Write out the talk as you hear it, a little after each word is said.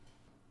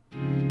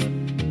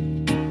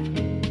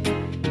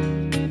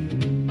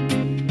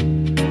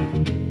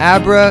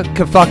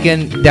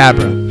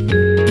Abra-ca-fucking-dabra.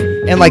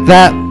 And like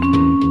that,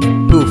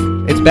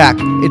 poof, it's back.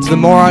 It's the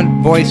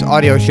Moron Voice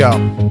Audio Show.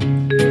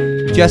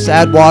 Just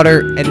add water,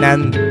 and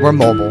then we're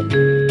mobile.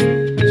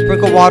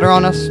 Sprinkle water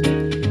on us,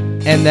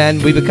 and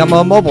then we become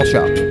a mobile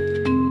show.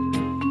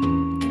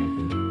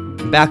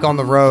 I'm back on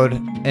the road,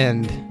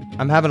 and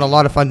I'm having a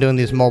lot of fun doing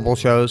these mobile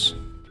shows.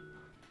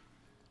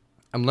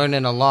 I'm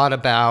learning a lot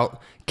about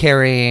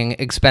carrying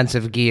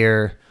expensive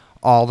gear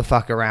all the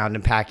fuck around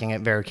and packing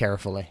it very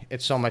carefully.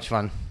 It's so much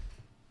fun.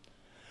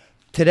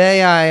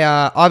 Today,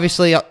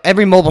 obviously,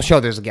 every mobile show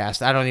there's a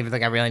guest. I don't even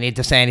think I really need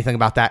to say anything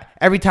about that.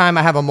 Every time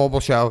I have a mobile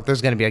show,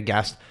 there's going to be a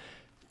guest.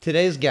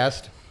 Today's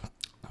guest,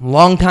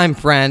 longtime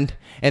friend,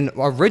 and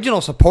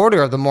original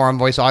supporter of the Moron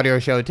Voice Audio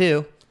Show,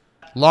 too.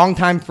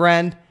 Longtime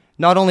friend,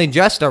 not only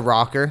just a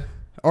rocker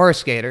or a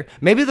skater,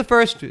 maybe the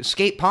first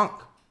skate punk,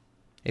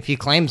 if he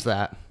claims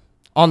that,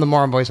 on the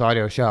Moron Voice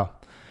Audio Show,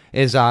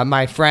 is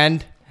my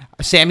friend,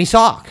 Sammy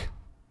Sock.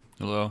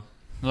 Hello.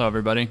 Hello,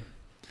 everybody.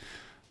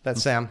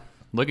 That's Sam.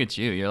 Look at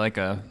you. You're like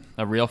a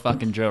real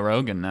fucking Joe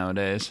Rogan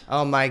nowadays.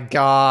 Oh, my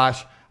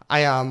gosh.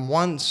 I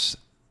once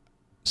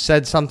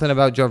said something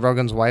about Joe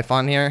Rogan's wife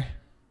on here.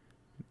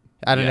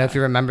 I don't know if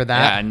you remember that.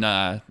 Yeah,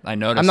 and I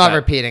noticed I'm not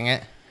repeating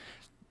it.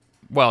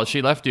 Well,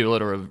 she left you a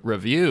little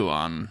review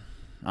on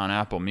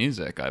Apple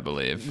Music, I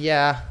believe.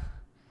 Yeah.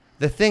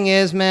 The thing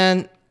is,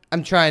 man,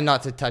 I'm trying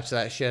not to touch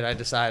that shit, I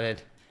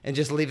decided. And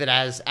just leave it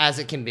as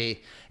it can be.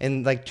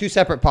 In like 2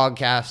 separate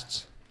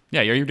podcasts.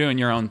 Yeah, you're doing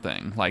your own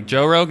thing. Like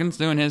Joe Rogan's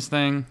doing his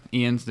thing,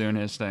 Ian's doing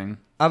his thing.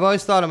 I've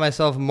always thought of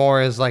myself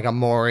more as like a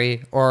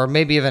Maury or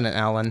maybe even an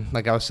Ellen,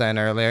 like I was saying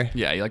earlier.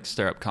 Yeah, you like to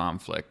stir up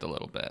conflict a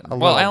little bit.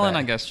 Well, Ellen, bit.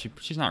 I guess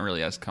she's not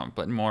really as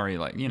but Maury,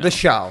 like, you know. The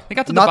show. They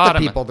got to the not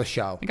bottom. The people, the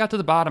show. They got to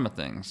the bottom of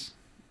things.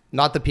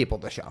 Not the people,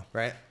 the show,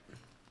 right?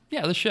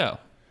 Yeah, the show.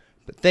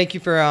 But thank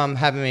you for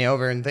having me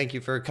over, and thank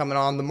you for coming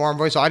on the Moron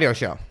Voice Audio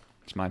Show.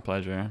 It's my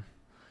pleasure.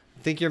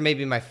 I think you're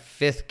maybe my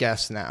 5th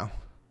guest now.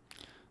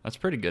 That's a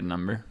pretty good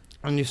number.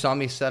 And you saw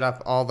me set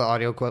up all the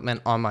audio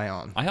equipment on my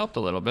own. I helped a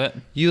little bit.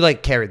 You,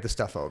 like, carried the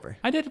stuff over.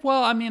 I did.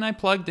 Well, I mean, I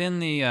plugged in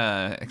the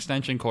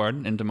extension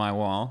cord into my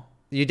wall.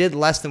 You did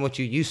less than what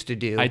you used to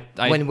do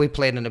when we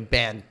played in a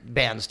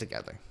bands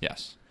together.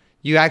 Yes.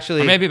 You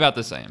actually... Or maybe about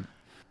the same.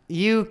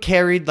 You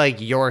carried, like,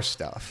 your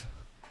stuff.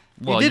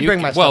 Well, you did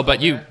bring my stuff well,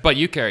 over. but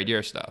you carried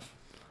your stuff.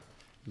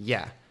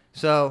 Yeah.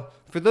 So,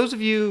 for those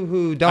of you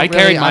who don't I really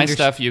carried my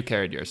stuff, you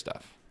carried your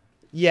stuff.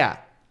 Yeah.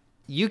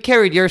 You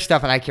carried your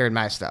stuff and I carried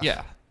my stuff.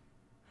 Yeah.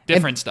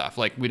 Different stuff.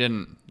 Like,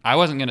 I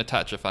wasn't going to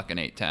touch a fucking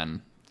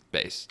 810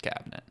 bass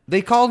cabinet.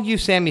 They called you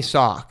Sammy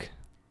Sock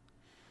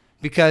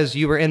because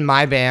you were in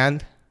my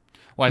band,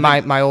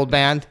 my old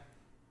band,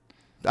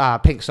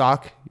 Pink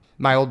Sock,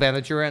 my old band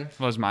that you were in. It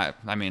was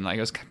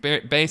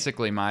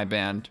basically my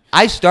band.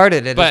 I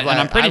started it, but and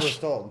I'm pretty I was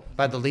told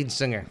by the lead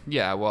singer.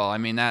 Yeah, well, I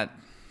mean,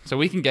 so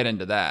we can get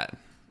into that.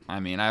 I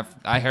mean,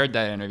 I heard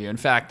that interview. In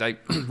fact, I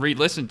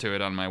re-listened to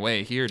it on my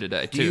way here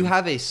today, too. Do you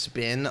have a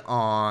spin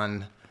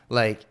on,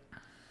 like...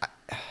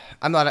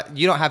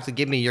 you don't have to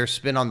give me your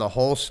spin on the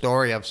whole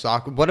story of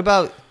Sock. What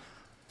about,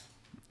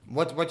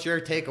 what's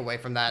your takeaway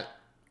from that?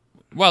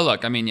 Well,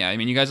 look,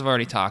 you guys have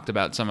already talked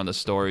about some of the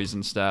stories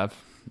and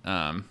stuff.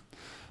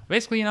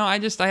 Basically, I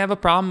have a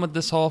problem with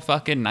this whole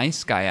fucking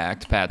nice guy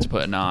act Pat's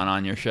putting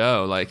on your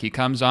show. Like, he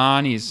comes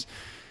on, he's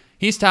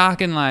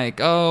talking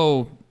like,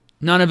 oh,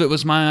 none of it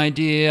was my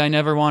idea. I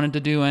never wanted to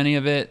do any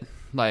of it.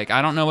 Like,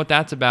 I don't know what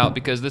that's about,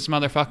 because this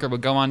motherfucker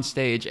would go on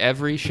stage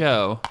every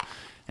show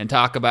and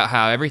talk about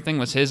how everything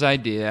was his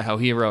idea, how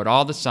he wrote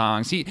all the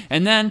songs.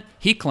 And then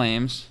he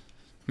claims,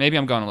 maybe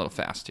I'm going a little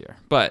fast here,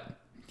 but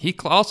he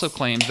also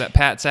claims that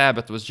Pat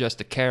Sabbath was just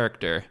a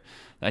character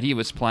that he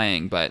was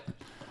playing, but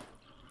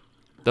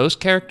those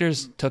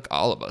characters took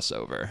all of us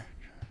over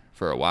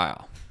for a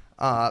while.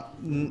 I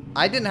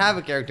didn't have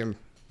a character.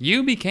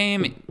 You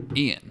became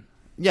Ian.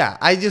 Yeah,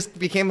 I just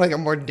became like a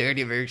more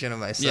dirty version of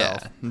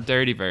myself. Yeah,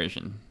 dirty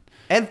version.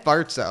 And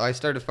farts, though. I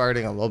started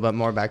farting a little bit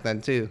more back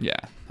then, too. Yeah.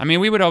 I mean,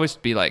 we would always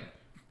be, like,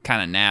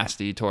 kind of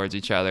nasty towards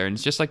each other. And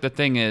it's just like the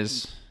thing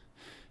is,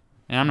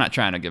 and I'm not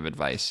trying to give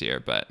advice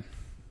here, but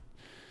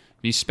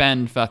you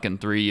spend fucking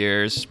 3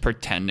 years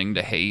pretending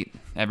to hate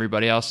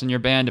everybody else in your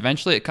band.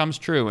 Eventually it comes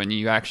true and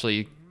you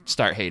actually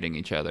start hating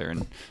each other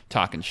and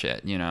talking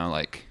shit,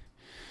 like...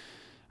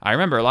 I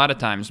remember a lot of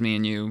times me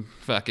and you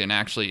fucking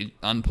actually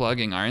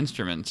unplugging our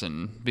instruments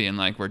and being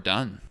like, we're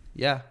done.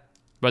 Yeah.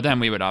 But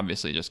then we would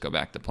obviously just go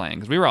back to playing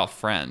because we were all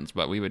friends,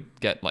 but we would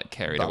get like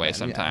carried away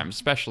sometimes,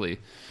 especially,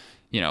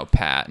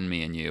 Pat and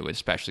me and you would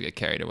especially get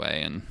carried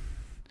away, and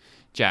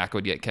Jack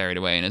would get carried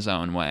away in his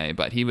own way,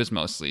 but he was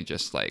mostly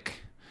just like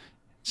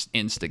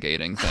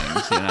instigating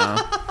things,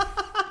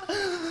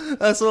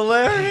 That's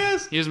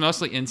hilarious. He was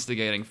mostly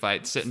instigating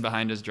fights, sitting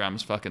behind his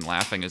drums, fucking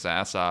laughing his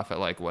ass off at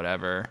like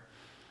whatever.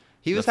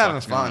 He was having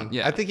fun.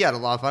 Yeah. I think he had a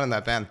lot of fun in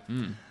that band.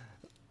 Mm.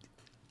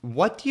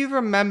 What do you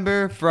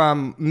remember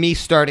from me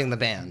starting the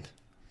band?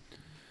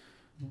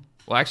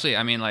 Well, actually,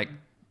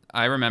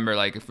 I remember,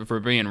 like, if we're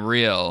being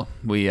real,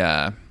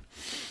 I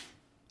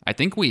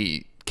think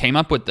we came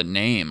up with the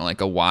name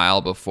like a while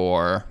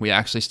before we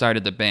actually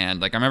started the band.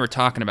 Like I remember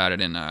talking about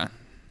it in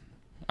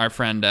our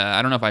friend.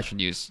 I don't know if I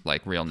should use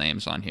like real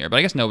names on here, but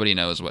I guess nobody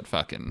knows what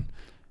fucking.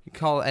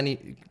 Call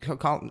any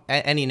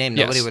name.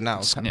 Nobody would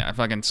know. Yeah,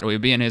 fucking. So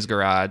we'd be in his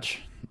garage.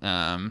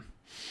 And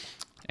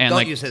don't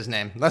like, use his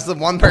name. That's the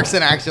one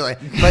person actually.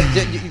 But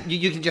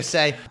you can just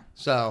say.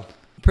 So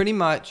pretty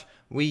much,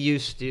 we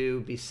used to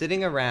be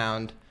sitting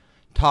around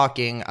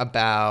talking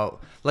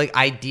about like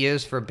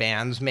ideas for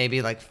bands,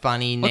 maybe like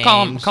funny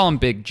names. Call him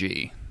Big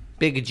G.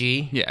 Big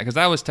G. Yeah, because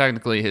that was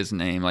technically his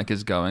name, like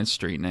his going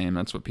street name.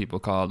 That's what people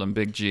called him,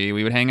 Big G.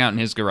 We would hang out in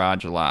his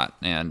garage a lot,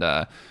 and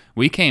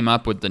we came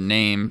up with the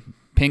name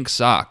Pink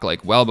Sock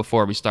like well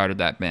before we started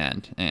that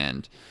band,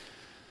 and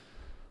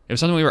it was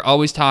something we were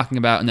always talking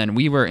about. And then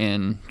we were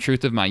in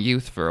Truth of My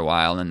Youth for a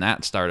while, and then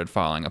that started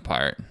falling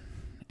apart,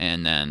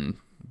 and then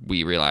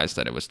we realized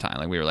that it was time.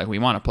 Like we were like, we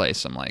want to play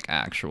some like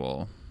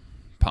actual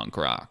punk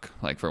rock,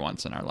 like for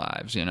once in our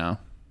lives, you know.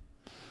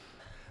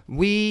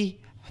 We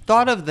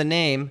thought of the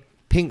name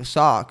Pink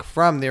Sock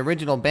from the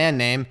original band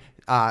name.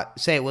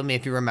 Say it with me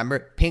if you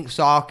remember. Pink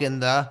Sock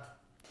and the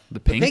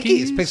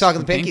Pinkies? Pink Sock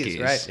and the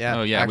Pinkies, right? Yeah.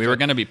 Oh yeah, actually. we were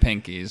gonna be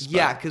Pinkies.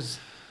 Yeah, because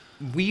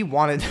we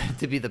wanted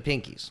to be the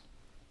Pinkies.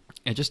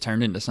 It just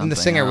turned into something. And the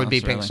singer would be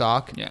else, Pink really.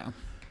 Sock. Yeah.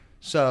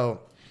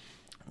 So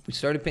we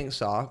started Pink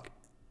Sock,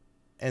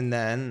 and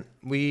then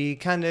we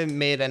kind of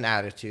made an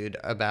attitude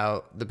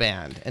about the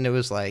band, and it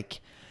was like,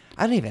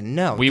 I don't even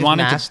know. We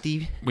wanted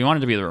nasty. We wanted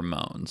to be the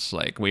Ramones.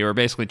 Like we were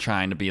basically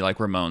trying to be like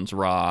Ramones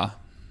Raw,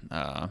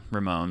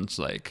 Ramones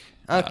like.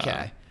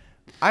 Okay.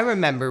 I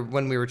remember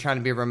when we were trying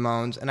to be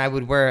Ramones, and I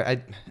would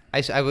wear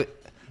I would.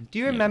 Do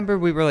you remember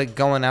we were like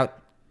going out?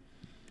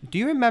 Do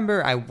you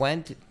remember I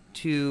went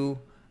to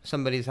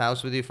somebody's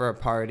house with you for a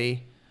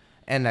party,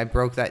 and I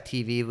broke that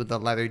TV with the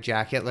leather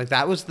jacket? Like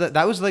that was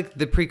like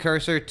the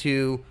precursor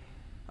to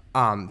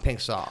Pink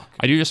Sock.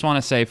 I do just want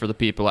to say for the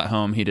people at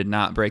home, he did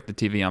not break the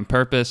TV on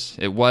purpose.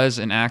 It was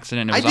an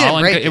accident.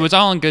 It was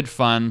all in good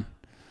fun.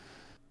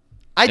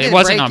 It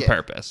wasn't on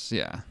purpose.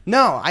 Yeah.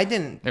 No, I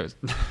didn't. It was.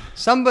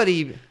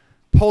 Somebody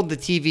pulled the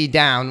TV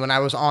down when I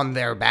was on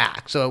their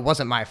back, so it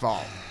wasn't my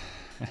fault.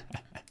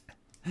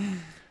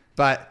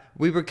 But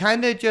we were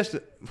kind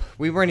of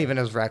we weren't even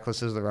as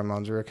reckless as the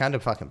Ramones. We were kind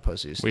of fucking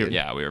pussies. We were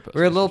pussies.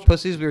 We were little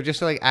pussies. We were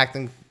just like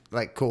acting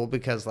like cool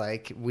because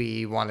like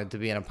we wanted to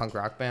be in a punk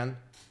rock band.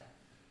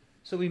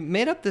 So we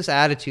made up this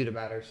attitude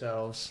about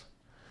ourselves,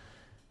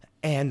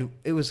 and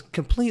it was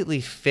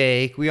completely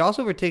fake. We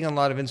also were taking a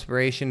lot of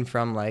inspiration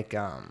from like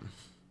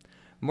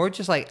more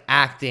just like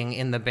acting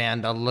in the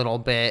band a little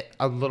bit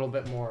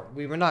more.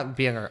 We were not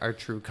being our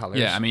true colors.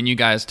 Yeah, I mean, you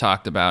guys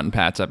talked about in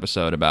Pat's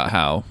episode about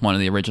how one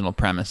of the original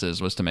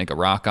premises was to make a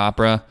rock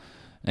opera,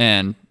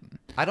 and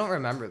I don't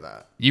remember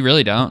that. You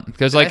really don't?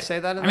 Because Did I say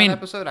that in that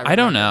episode? I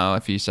don't know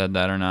if you said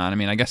that or not. I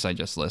mean, I guess I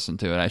just listened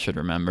to it. I should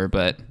remember,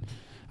 but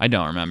I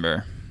don't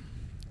remember.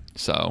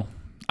 So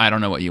I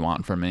don't know what you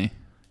want from me.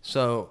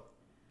 So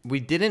we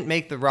didn't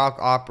make the rock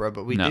opera,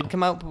 but we did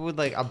come up with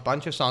like a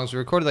bunch of songs. We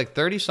recorded like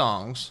 30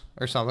 songs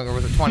or something, or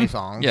was it 20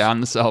 songs? Yeah, on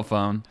the cell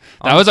phone.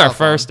 That was our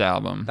first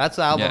album. That's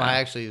the album I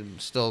actually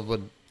still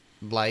would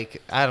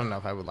like. I don't know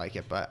if I would like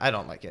it, but I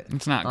don't like it.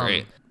 It's not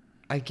great.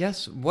 I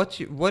guess what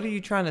are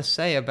you trying to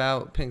say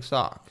about Pink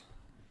Sock?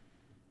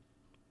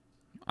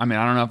 I mean,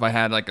 I don't know if I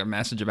had like a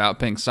message about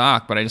Pink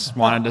Sock, but I just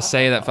wanted to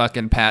say that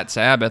fucking Pat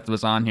Sabbath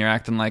was on here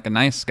acting like a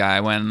nice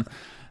guy when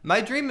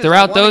my dream is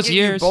throughout those get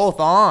years you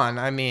both on.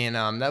 I mean,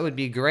 that would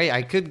be great.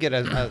 I could get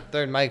a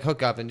third mic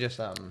hookup and just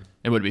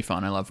It would be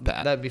fun. I love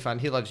Pat. That'd be fun.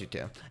 He loves you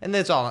too, and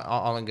it's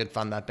all in good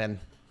fun, that band.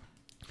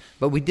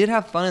 But we did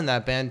have fun in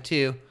that band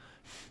too.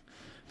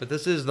 But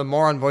this is the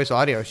More on Voice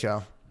audio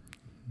show.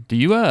 Do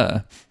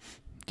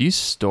you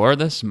store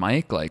this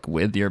mic like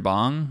with your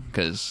bong?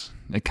 Because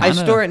it kind of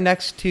I store it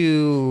next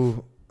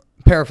to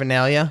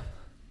paraphernalia.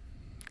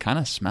 Kind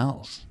of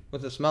smells.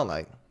 What's it smell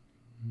like?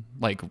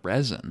 Like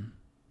resin.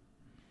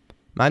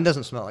 Mine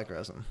doesn't smell like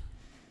resin.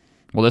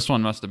 Well, this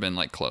one must have been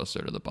like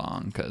closer to the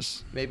bong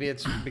because maybe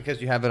it's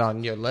because you have it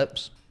on your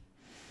lips.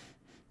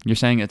 You're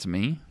saying it's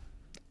me?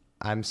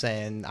 I'm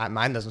saying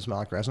mine doesn't smell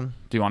like resin.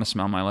 Do you want to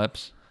smell my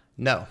lips?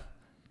 No.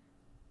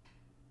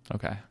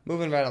 Okay.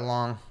 Moving right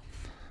along.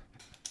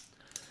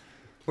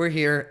 We're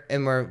here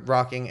and we're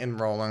rocking and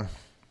rolling.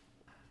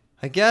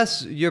 I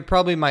guess you're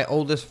probably my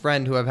oldest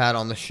friend who I've had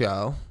on the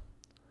show,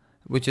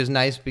 which is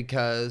nice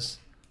because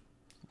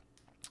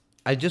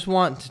I just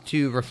want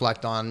to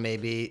reflect on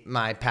maybe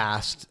my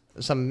past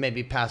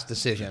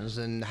decisions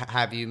and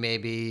have you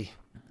maybe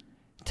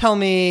tell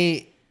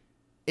me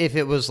if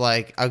it was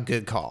like a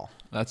good call.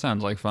 That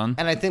sounds like fun.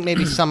 And I think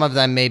maybe some of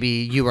them maybe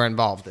you were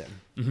involved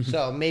in.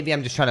 So maybe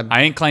I'm just trying to...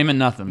 I ain't claiming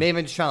nothing. Maybe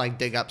I'm just trying to like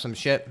dig up some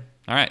shit.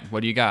 All right,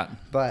 what do you got?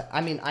 But I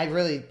mean,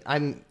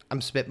 I'm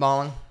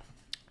spitballing.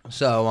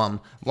 So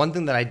one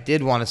thing that I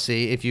did want to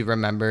see, if you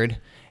remembered,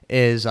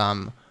 is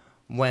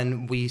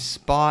when we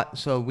spot.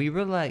 So we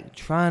were like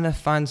trying to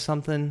find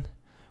something.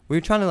 We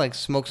were trying to like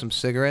smoke some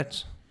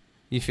cigarettes.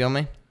 You feel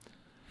me?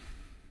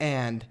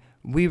 And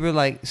we were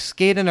like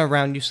skating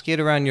around. You skate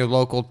around your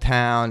local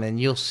town, and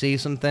you'll see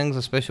some things,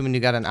 especially when you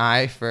got an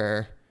eye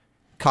for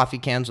coffee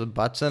cans with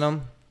butts in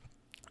them.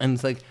 And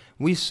it's like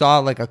we saw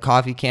like a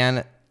coffee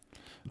can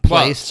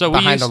place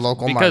behind a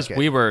local because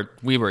market.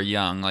 we were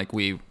young. Like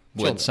we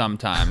would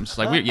sometimes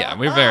like we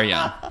were very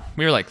young.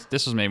 We were like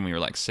this was maybe when we were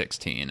like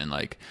 16, and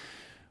like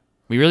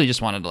we really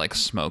just wanted to like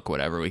smoke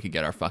whatever we could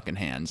get our fucking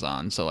hands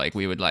on. So like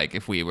we would like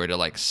if we were to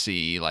like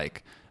see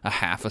like a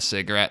half a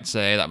cigarette,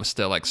 say, that was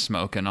still like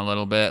smoking a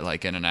little bit,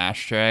 like in an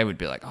ashtray, we'd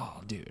be like,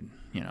 "Oh, dude,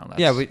 you know,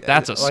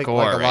 that's a score like a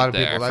lot right of people,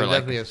 there." that's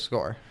definitely a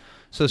score.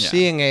 So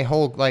seeing a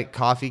whole like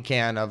coffee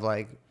can of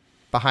like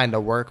behind a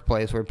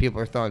workplace where people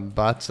are throwing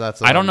butts,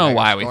 that's I don't know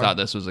why we thought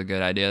this was a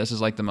good idea. This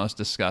is like the most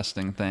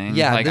disgusting thing.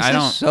 Yeah, like, this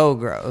is so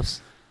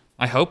gross.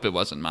 I hope it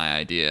wasn't my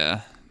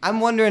idea. I'm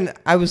wondering,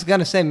 I was going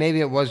to say maybe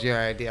it was your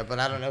idea, but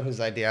I don't know whose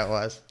idea it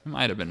was. It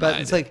might have been my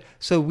idea. It's like,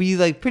 so we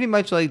like pretty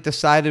much like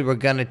decided we're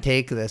going to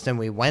take this, and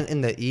we went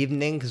in the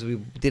evening because we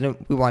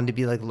wanted to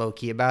be like low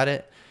key about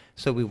it.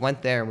 So we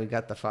went there and we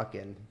got the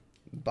fucking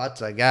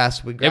butts, I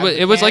guess. We grabbed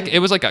it was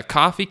like a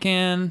coffee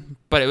can,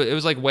 but it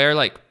was like where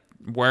like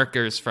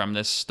workers from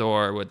this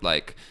store would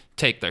like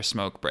take their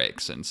smoke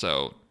breaks, and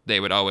so they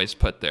would always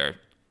put their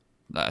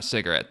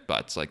cigarette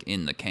butts like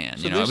in the can.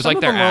 So, you know, it was like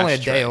their ashtray. Only a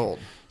day old.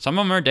 Some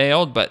of them are a day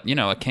old, but you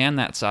know, a can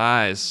that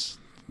size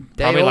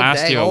probably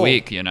lasts you a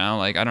week. You know,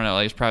 like I don't know,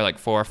 there's probably like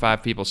 4 or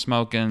 5 people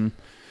smoking.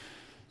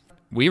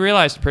 We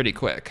realized pretty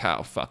quick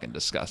how fucking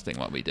disgusting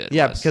what we did.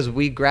 Yeah, because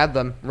we grabbed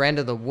them, ran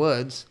to the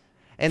woods,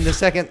 and the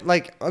second,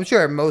 like I'm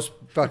sure most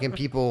fucking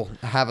people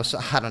have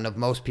I don't know if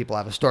most people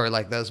have a story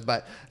like this,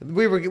 but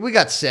we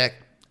got sick.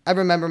 I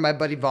remember my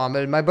buddy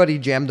vomited. My buddy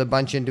jammed a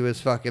bunch into his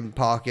fucking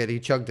pocket. He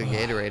chugged the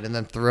Gatorade and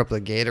then threw up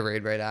the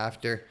Gatorade right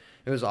after.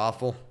 It was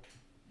awful.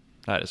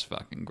 That is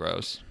fucking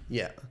gross.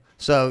 Yeah.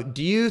 So,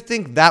 do you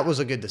think that was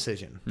a good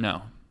decision?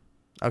 No.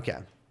 Okay.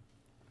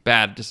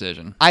 Bad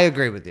decision. I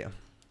agree with you.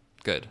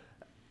 Good.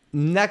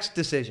 Next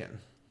decision.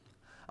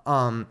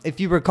 If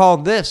you recall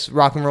this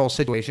rock and roll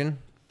situation,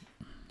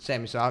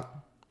 Sammy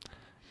Sock,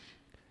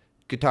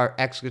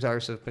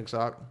 ex-guitarist Pink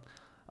Sock.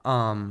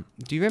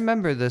 Do you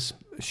remember this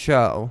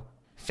show,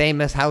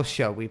 famous house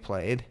show we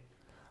played,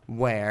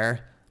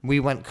 where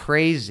we went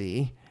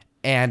crazy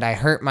and I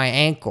hurt my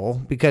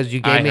ankle because you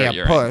gave me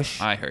a push?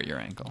 I hurt your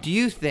ankle. Do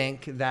you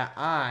think that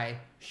I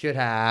should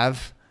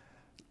have,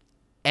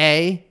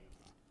 A,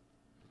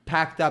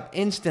 packed up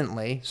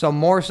instantly, so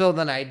more so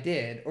than I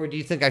did, or do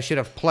you think I should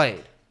have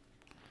played?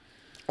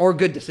 Or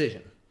good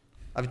decision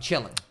of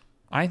chilling?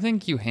 I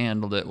think you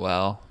handled it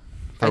well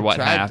for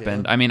what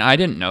happened. I mean, I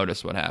didn't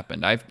notice what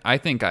happened. I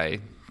think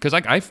because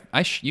like I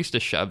used to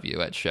shove you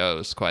at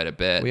shows quite a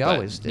bit. We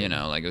always did. You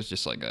know, like it was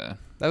just like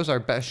that was our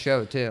best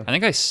show too. I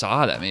think I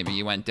saw that maybe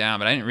you went down,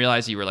 but I didn't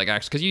realize you were like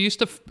actually, because you used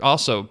to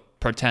also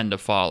pretend to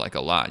fall like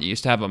a lot. You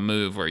used to have a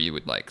move where you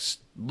would like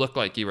look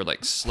like you were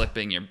like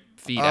slipping your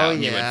feet out,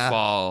 and you would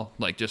fall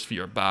like just for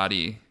your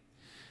body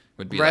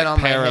would be right like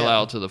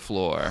parallel to the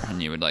floor,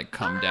 and you would like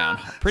come down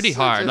pretty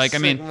hard. Like I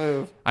mean,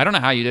 move. I don't know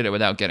how you did it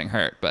without getting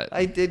hurt, but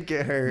I did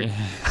get hurt.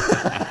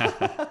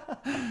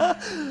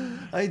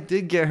 I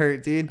did get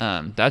hurt, dude.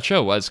 That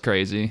show was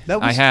crazy.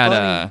 That was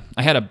funny.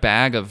 I had a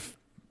bag of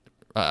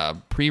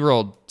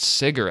pre-rolled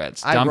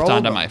cigarettes dumped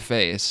onto my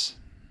face.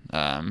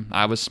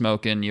 I was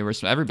smoking.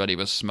 Everybody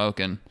was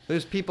smoking.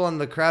 There's people in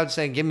the crowd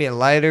saying, "Give me a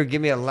lighter,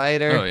 give me a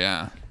lighter." Oh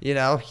yeah. You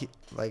know,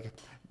 like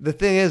the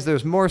thing is,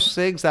 there's more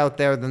cigs out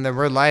there than there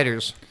were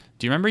lighters.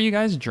 Do you remember you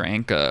guys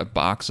drank a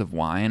box of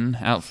wine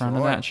out front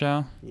of that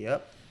show?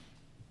 Yep.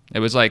 It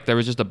was like there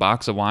was just a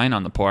box of wine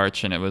on the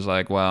porch, and it was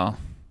like, well,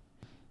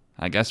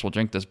 I guess we'll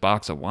drink this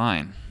box of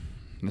wine.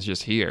 It's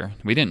just here.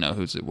 We didn't know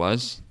whose it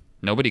was.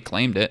 Nobody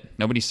claimed it.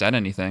 Nobody said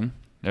anything.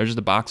 There's just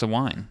a box of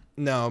wine.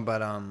 No,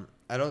 but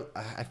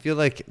I feel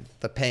like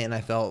the pain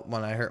I felt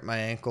when I hurt my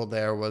ankle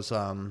there was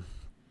I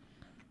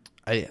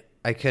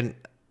couldn't.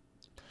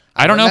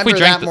 I don't know if we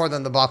drank that more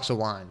than the box of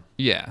wine.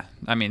 Yeah,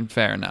 I mean,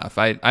 fair enough.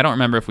 I don't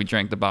remember if we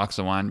drank the box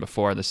of wine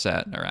before the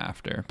set or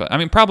after, but I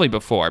mean, probably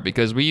before,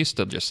 because we used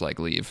to just like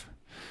leave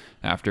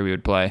after we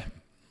would play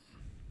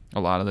a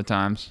lot of the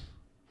times.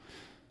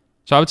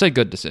 So I would say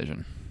good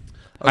decision.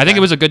 Okay. I think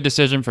it was a good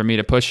decision for me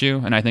to push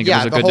you, and I think it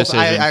was a good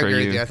decision for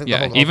you. I think the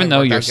whole even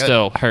though you're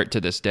still hurt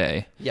to this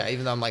day. Yeah,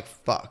 even though I'm like,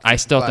 fuck. I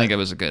still think it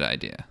was a good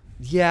idea.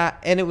 Yeah,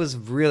 and it was a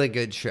really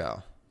good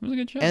show. It was a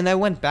good show. And I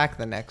went back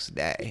the next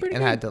day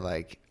and had to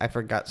like, I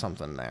forgot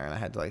something there, and I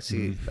had to like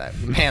see that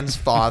man's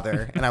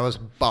father, and I was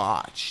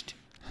botched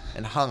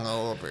and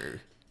hungover.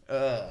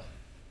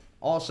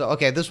 Also,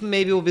 okay, this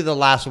maybe will be the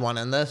last one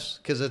in this,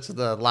 because it's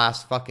the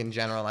last fucking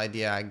general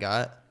idea I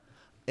got,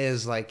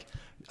 is like,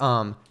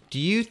 do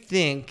you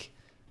think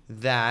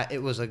that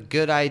it was a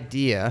good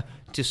idea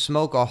to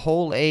smoke a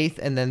whole eighth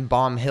and then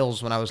bomb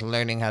hills when I was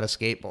learning how to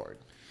skateboard?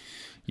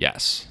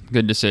 Yes,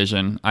 good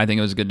decision. I think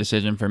it was a good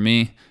decision for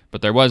me.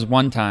 But there was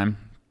one time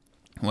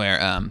where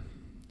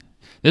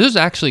this was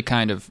actually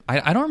kind of,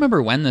 I don't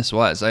remember when this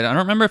was. I don't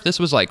remember if this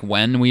was like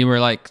when we were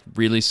like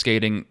really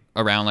skating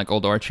around like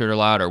Old Orchard a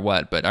lot or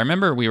what, but I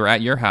remember we were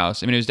at your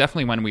house. I mean, it was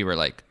definitely when we were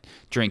like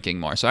drinking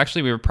more. So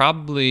actually we were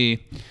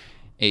probably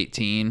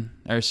 18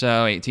 or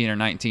so, 18 or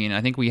 19.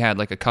 I think we had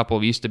like a couple.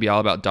 We used to be all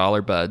about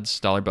dollar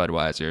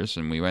Budweisers,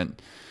 and we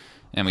went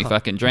and we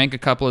fucking drank a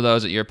couple of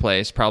those at your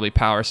place, probably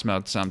power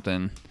smoked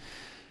something.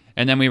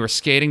 And then we were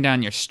skating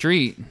down your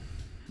street,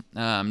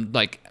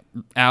 like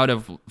out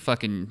of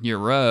fucking your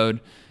road,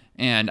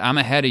 and I'm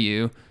ahead of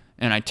you,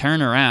 and I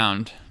turn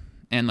around,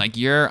 and like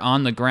you're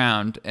on the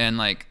ground, and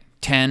like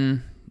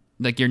 10,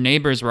 like your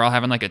neighbors were all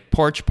having like a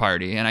porch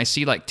party, and I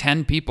see like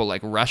 10 people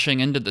like rushing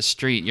into the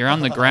street. You're on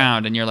the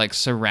ground, and you're like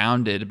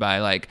surrounded by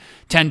like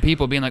 10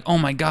 people being like, "Oh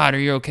my God, are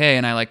you okay?"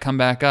 And I like come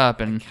back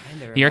up, and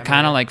you're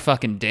kind of like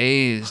fucking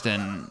dazed,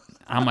 and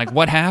I'm like,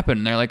 "What happened?"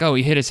 And they're like, "Oh,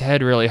 he hit his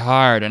head really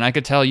hard." And I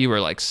could tell you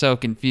were like so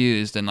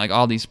confused, and like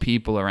all these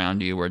people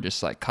around you were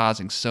just like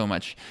causing so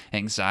much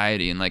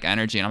anxiety and like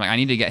energy. And I'm like, I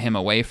need to get him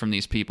away from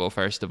these people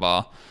first of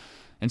all.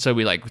 And so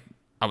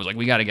I was like,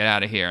 we got to get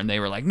out of here. And they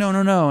were like,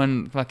 no.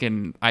 And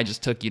fucking, I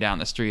just took you down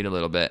the street a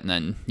little bit. And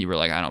then you were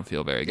like, I don't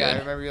feel very good. Yeah, I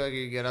remember you like,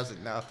 you're good. I was like,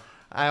 no.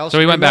 I also so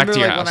we went back to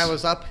your like, house. When I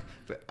was up,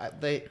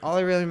 all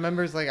I really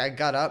remember is like I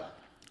got up.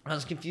 I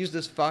was confused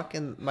as fuck.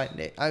 And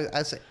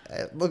I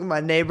look at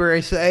my neighbor.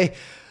 I say,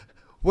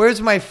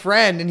 "Where's my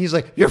friend?" And he's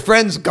like, "Your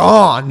friend's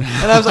gone."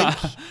 And I was like,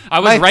 I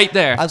was right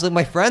there. I was like,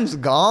 my friend's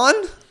gone?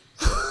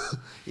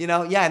 You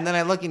know, yeah, and then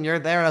I look and you're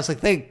there, and I was like,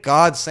 thank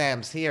God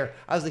Sam's here.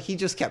 I was like, he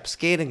just kept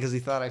skating because he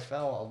thought I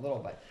fell a little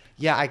bit.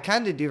 Yeah, I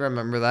kind of do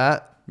remember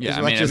that. Yeah,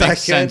 I mean, it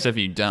makes sense if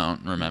you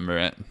don't remember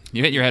it.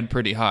 You hit your head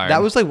pretty hard.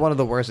 That was like one of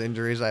the worst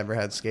injuries I ever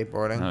had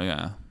skateboarding. Oh,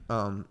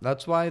 yeah.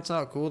 That's why it's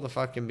not cool to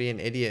fucking be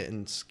an idiot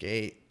and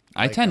skate.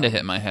 I tend to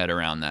hit my head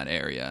around that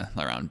area,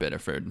 around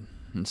Biddeford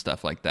and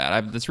stuff like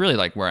that. That's really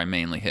like where I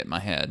mainly hit my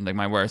head. Like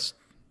my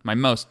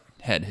most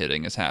head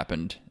hitting has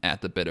happened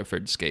at the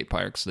Biddeford skate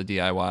parks, the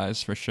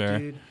DIYs for sure.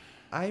 Dude,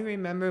 I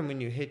remember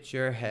when you hit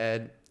your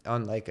head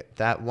on like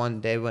that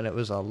one day when it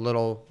was a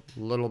little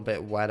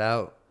bit wet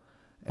out,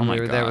 and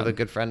we were there with a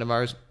good friend of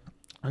ours,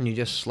 and you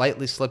just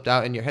slightly slipped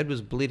out and your head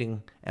was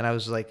bleeding, and I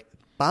was like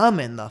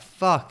bumming the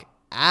fuck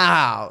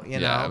out, you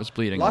know? Yeah, I was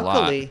bleeding a lot.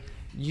 Luckily,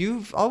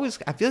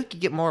 I feel like you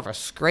get more of a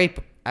scrape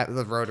at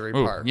the Rotary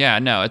Park. Yeah,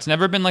 no, it's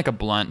never been like a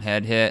blunt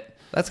head hit.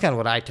 That's kind of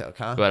what I took,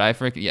 huh?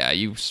 But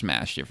you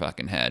smashed your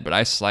fucking head. But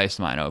I sliced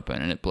mine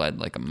open and it bled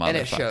like a motherfucker. And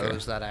it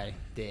shows that I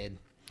did.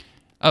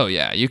 Oh,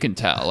 yeah, you can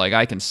tell. Like,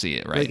 I can see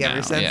it right now.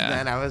 Ever since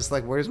then, I was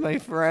like, where's my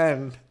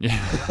friend?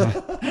 Yeah.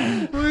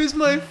 Where's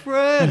my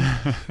friend?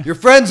 Your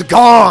friend's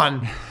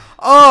gone.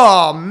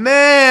 Oh,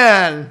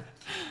 man.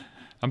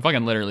 I'm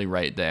fucking literally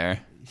right there.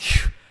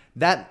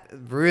 That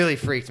really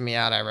freaked me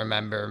out, I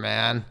remember,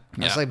 man.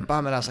 I was like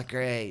bumming. I was like,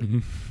 great.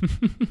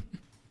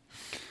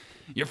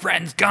 Your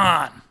friend's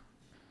gone.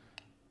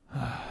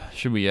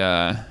 Should we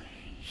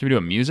do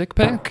a music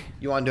pick?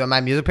 You want to do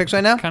my music picks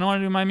right now? Kind of want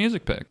to do my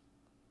music pick.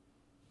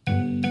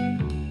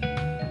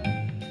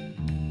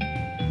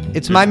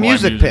 It's my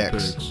music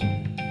picks.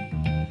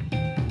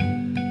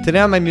 Today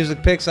on my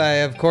music picks, I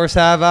of course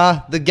have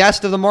the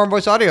guest of the More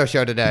Voice Audio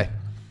Show today,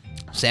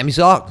 Sammy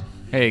Sock.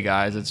 Hey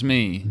guys, it's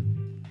me.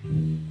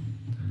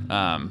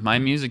 My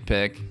music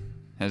pick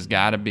has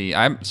got to be.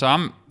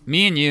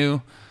 Me and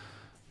you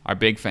are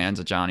big fans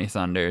of Johnny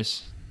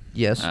Thunders.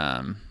 Yes.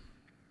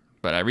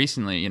 But I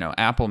recently,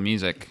 Apple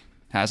Music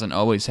hasn't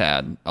always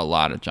had a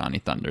lot of Johnny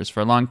Thunders. For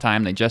a long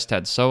time, they just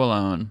had So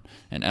Alone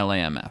and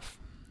LAMF.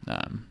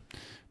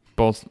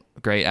 Both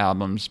great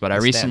albums, but I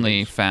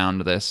recently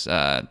found this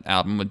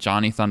album with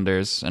Johnny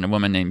Thunders and a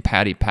woman named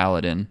Patty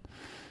Paladin,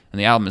 and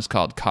the album is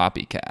called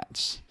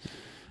Copycats.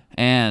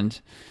 And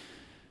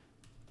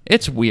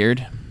it's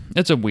weird.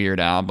 It's a weird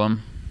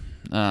album.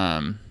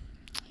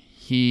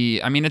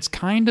 It's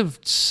kind of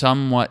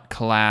somewhat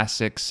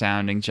classic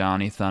sounding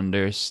Johnny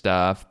Thunders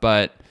stuff,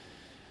 but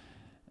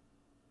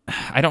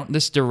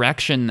this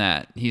direction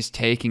that he's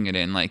taking it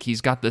in, like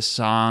he's got this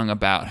song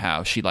about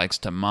how she likes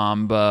to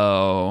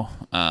mambo,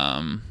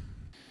 and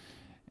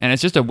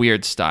it's just a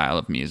weird style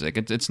of music.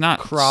 It's not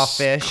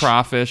Crawfish.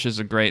 Crawfish is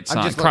a great song.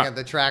 I'm just looking at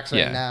the tracks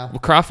right now. Well,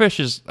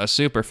 Crawfish is a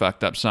super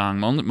fucked up song,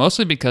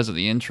 mostly because of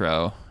the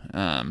intro,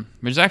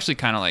 which is actually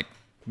kind of like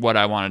what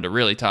I wanted to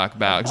really talk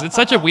about, because it's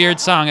such a weird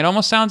song. It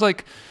almost sounds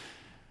like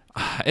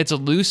it's a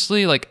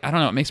loosely, like, I don't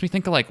know, it makes me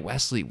think of like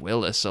Wesley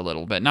Willis a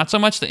little bit. Not so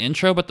much the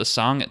intro, but the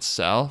song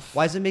itself.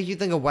 Why does it make you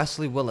think of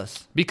Wesley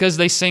Willis? Because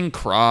they sing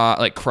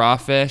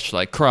crawfish,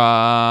 like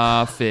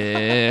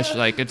crawfish,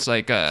 like it's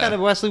like a kind of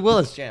Wesley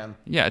Willis jam.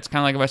 Yeah, it's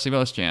kind of like a Wesley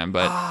Willis jam,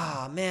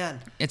 but man,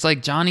 it's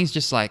like Johnny's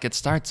just like, it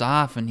starts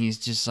off and he's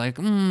just like,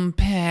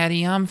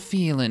 Patty, I'm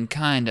feeling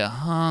kind of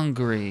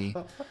hungry.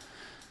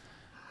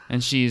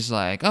 And she's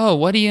like, oh,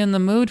 what are you in the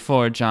mood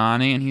for,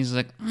 Johnny? And he's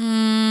like,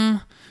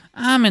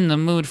 I'm in the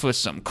mood for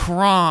some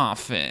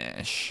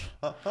crawfish.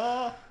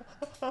 What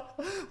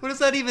does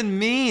that even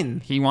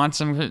mean? He wants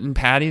some, and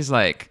Patty's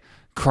like,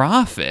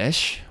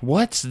 crawfish?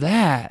 What's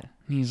that?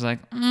 And he's like,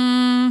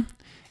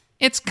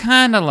 it's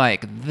kind of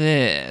like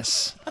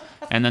this.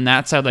 And then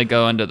that's how they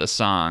go into the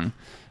song.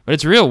 But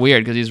it's real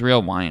weird because he's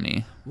real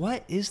whiny.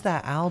 What is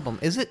that album?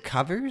 Is it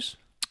covers?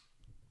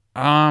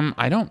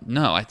 I don't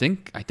know. I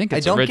think it's don't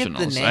get the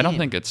originals. I don't name.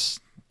 think it's.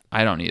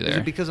 I don't either. Is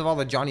it because of all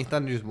the Johnny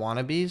Thunders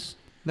wannabes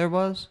there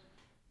was?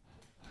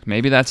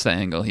 Maybe that's the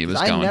angle he was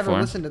going for. I never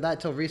listened to that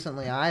till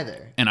recently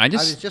either. And I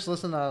was just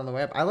listening to that on the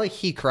way up. I like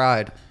He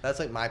Cried. That's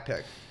like my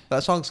pick.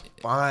 That song's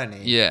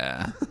funny.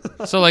 Yeah.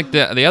 So like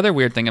the other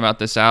weird thing about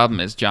this album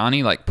is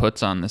Johnny like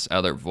puts on this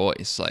other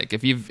voice. Like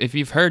if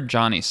you've heard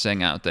Johnny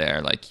sing out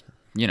there, like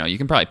you know, you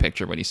can probably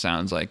picture what he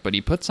sounds like, but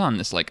he puts on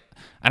this like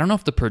I don't know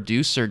if the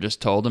producer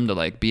just told him to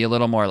like be a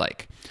little more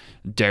like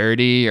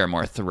dirty or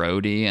more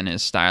throaty in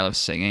his style of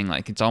singing.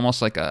 Like it's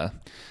almost like a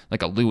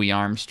Louis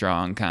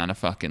Armstrong kind of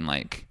fucking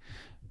like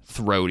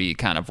throaty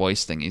kind of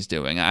voice thing he's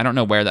doing. I don't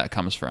know where that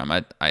comes from.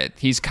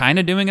 He's kind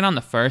of doing it on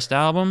the first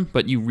album,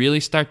 but you really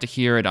start to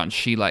hear it on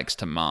She Likes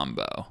to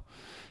Mambo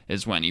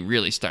is when he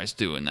really starts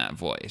doing that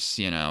voice,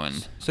 you know.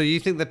 And so you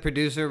think the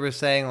producer was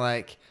saying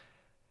like,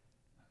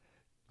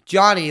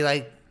 Johnny,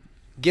 like,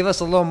 give us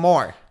a little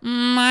more?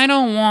 I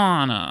don't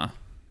wanna.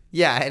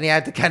 Yeah, and he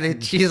had to kind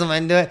of cheese him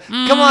into it.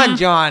 Come on,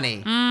 Johnny,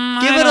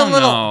 give it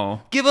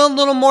a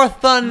little more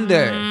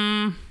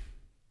thunder.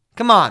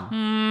 Come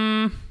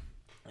on.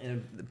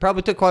 It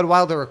probably took quite a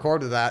while to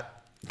record with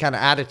that kind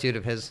of attitude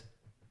of his.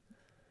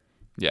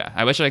 Yeah,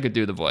 I wish I could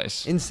do the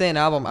voice. Insane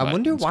album. I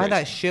wonder why crazy.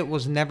 that shit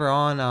was never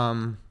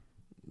on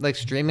like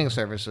streaming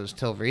services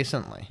till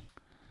recently.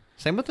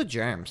 Same with the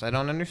Germs. I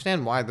don't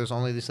understand why there's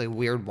only these like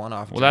weird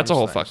one-off. Well, that's a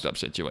whole things. fucked up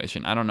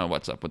situation. I don't know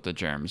what's up with the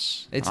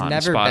Germs. It's on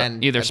never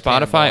been either a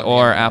Spotify thing,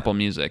 or yeah. Apple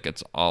Music.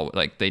 It's all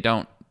like they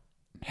don't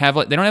have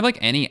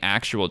any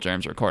actual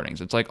Germs recordings.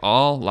 It's like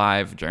all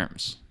live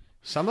Germs.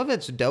 Some of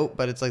it's dope,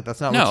 but it's like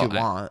that's not what you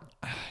want.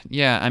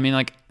 Yeah, I mean,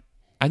 like,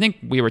 I think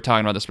we were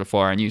talking about this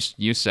before, and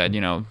you said, you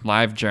know,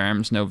 live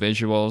Germs, no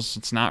visuals.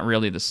 It's not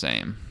really the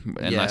same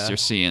unless you're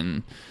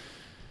seeing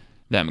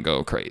them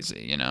go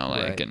crazy, you know,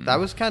 like. Right. And that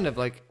was kind of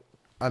like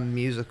a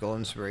musical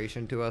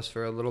inspiration to us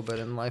for a little bit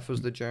in life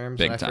was the Germs,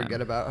 Big and I time.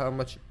 forget about how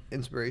much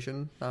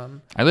inspiration.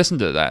 I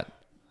listened to that.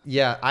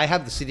 Yeah, I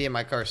have the CD in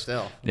my car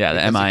still. Yeah, the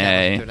because you can't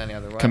listen MIA to it any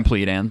other way.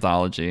 Complete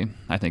Anthology,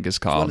 I think is It's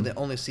called. one of the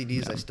only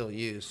CDs I still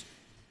use.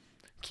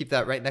 Keep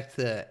that right next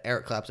to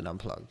Eric Clapton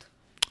Unplugged.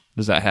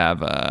 Does that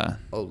have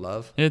Oh,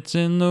 Love? It's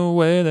in the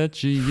way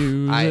that you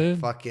use I it.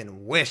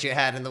 fucking wish it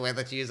had in the way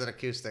that you use an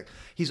acoustic.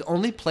 He's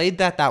only played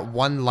that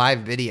one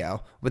live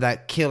video with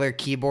that killer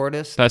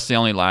keyboardist. That's the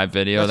only live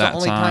video That's the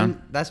only on.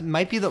 time. That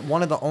might be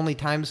one of the only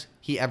times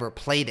he ever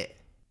played it.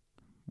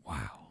 Wow.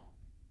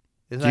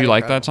 Isn't Do you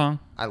like incredible? that song?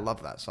 I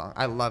love that song.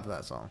 I love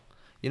that song.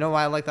 You know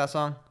why I like that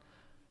song?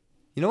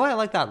 You know why I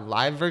like that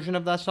live version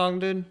of that song,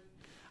 dude?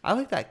 I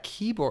like that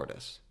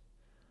keyboardist.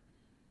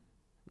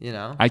 You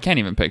know? I can't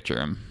even picture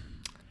him.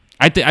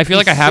 I feel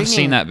like I have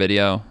seen that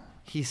video.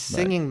 He's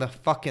singing the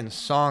fucking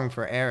song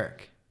for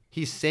Eric.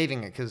 He's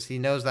saving it because he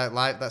knows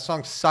that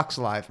song sucks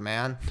live,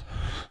 man.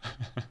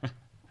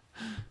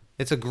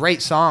 It's a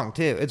great song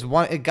too.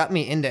 It got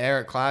me into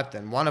Eric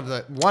Clapton. One of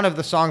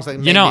the songs that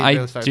made me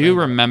really start do thinking.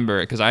 remember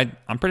it because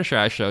I'm pretty sure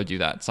I showed you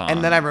that song.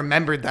 And then I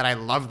remembered that I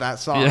love that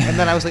song. Yeah. And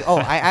then I was like, oh,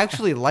 I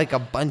actually like a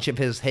bunch of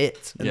his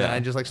hits. And then Yeah. I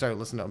just like started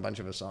listening to a bunch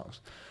of his songs.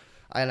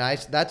 And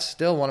that's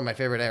still one of my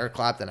favorite Eric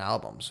Clapton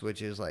albums,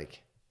 which is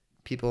like,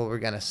 people were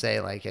going to say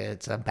like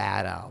it's a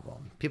bad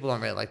album. People don't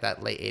really like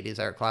that late 80s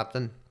Eric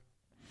Clapton.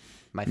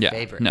 My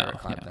favorite Eric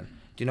Clapton. Yeah.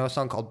 Do you know a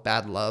song called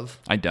Bad Love?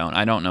 I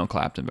don't know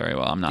Clapton very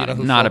well. I'm Do you know not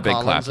who not Phil a big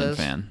Collins Clapton is?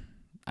 fan.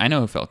 I know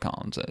who Phil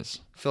Collins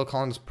is. Phil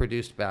Collins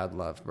produced Bad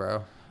Love,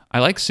 bro. I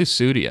like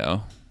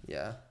Susudio.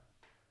 Yeah.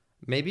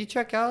 Maybe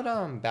check out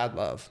Bad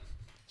Love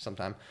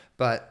sometime.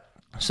 But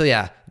so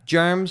yeah,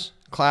 Germs,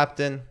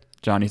 Clapton,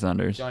 Johnny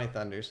Thunders. Johnny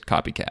Thunders.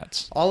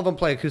 Copycats. All of them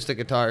play acoustic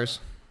guitars.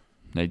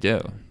 They do.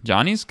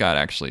 Johnny's got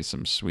actually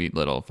some sweet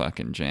little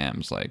fucking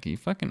jams. Like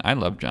I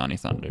love Johnny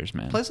Thunders,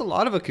 man. Plays a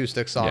lot of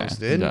acoustic songs,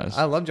 Yeah, he dude. does.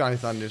 I love Johnny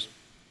Thunders.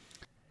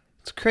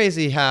 It's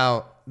crazy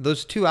how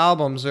those two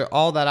albums are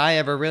all that I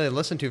ever really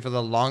listened to for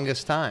the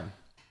longest time.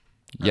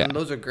 Yeah. And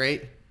those are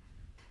great.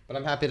 But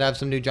I'm happy to have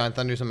some new Johnny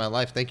Thunders in my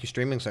life. Thank you,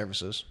 streaming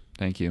services.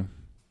 Thank you.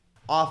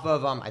 Off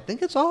of I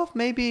think it's off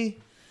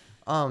maybe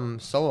So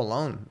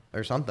Alone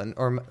or something,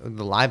 or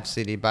the live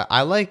CD, but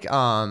I like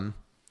Can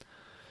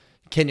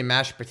You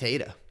Mash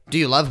Potato? Do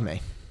You Love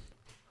Me?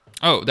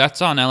 Oh,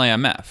 that's on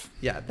LAMF.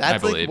 Yeah,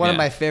 that's like believe, one of yeah.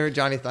 my favorite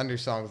Johnny Thunder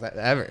songs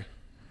ever.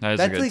 That is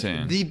That's a good like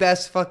tune. the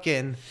best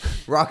fucking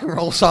rock and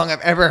roll song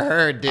I've ever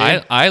heard, dude.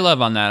 I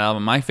love on that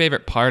album. My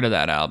favorite part of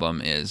that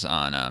album is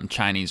on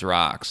Chinese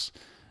Rocks.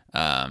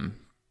 And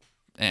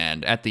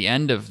at the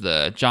end of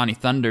the Johnny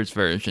Thunders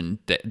version,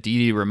 Dee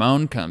Dee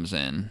Ramone comes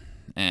in,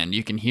 and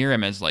you can hear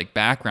him as like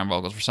background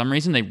vocals. For some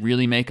reason, they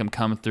really make him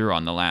come through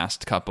on the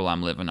last couple,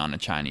 I'm Living on a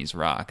Chinese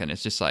Rock. And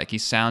it's just like, he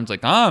sounds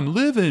like, I'm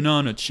living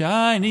on a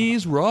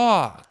Chinese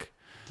rock.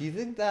 Do you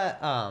think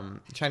that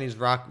Chinese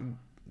rock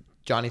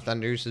Johnny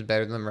Thunders is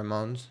better than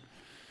Ramones?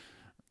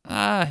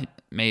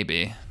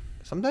 Maybe.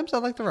 Sometimes I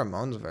like the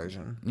Ramones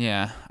version.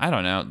 Yeah, I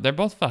don't know. They're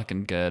both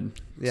fucking good.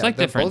 It's Yeah, like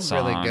they're different both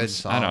songs. really good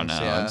I don't know.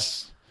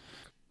 songs,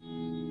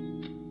 yeah.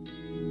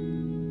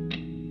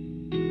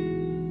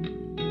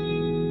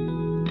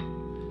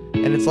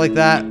 And it's like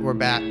that, we're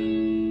back.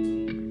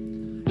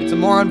 It's a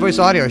More on Voice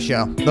audio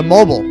show. The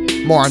mobile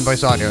More on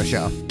Voice audio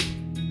show.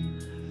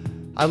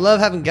 I love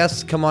having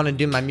guests come on and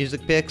do my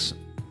music picks.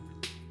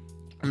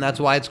 And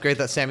that's why it's great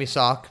that Sammy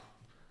Sock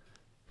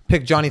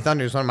picked Johnny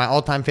Thunders, one of my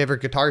all-time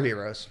favorite guitar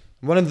heroes.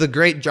 One of the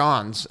great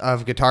Johns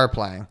of guitar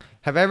playing.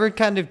 Have I ever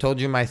kind of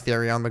told you my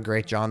theory on the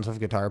great Johns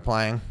of guitar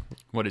playing?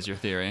 What is your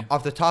theory?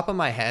 Off the top of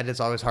my head, it's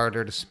always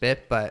harder to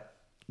spit, but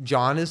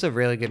John is a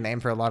really good name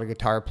for a lot of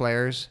guitar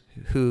players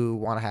who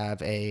want to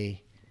have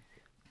a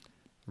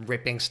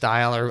ripping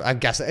style, or I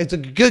guess it's a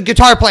good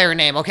guitar player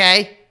name,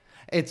 okay?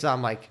 It's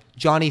like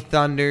Johnny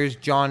Thunders,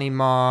 Johnny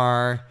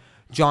Marr,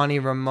 Johnny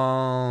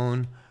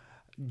Ramone,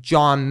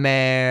 John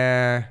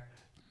Mayer.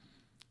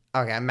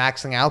 Okay, I'm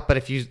maxing out, but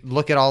if you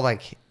look at all,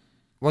 like,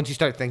 once you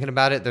start thinking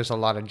about it, there's a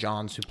lot of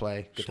Johns who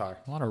play guitar.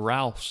 A lot of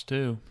Ralphs,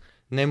 too.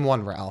 Name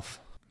one Ralph.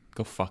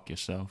 Go fuck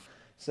yourself.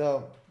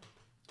 So,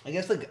 I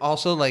guess, like,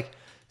 also, like,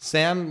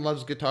 Sam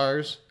loves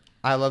guitars.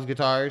 I love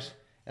guitars.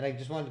 And I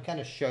just wanted to kind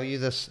of show you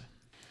this.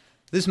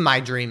 This is my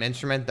dream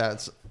instrument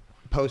that's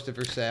posted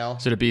for sale.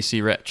 Is it a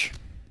BC Rich?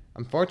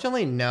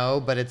 Unfortunately,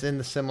 no, but it's in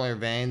the similar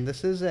vein.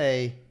 This is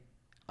a...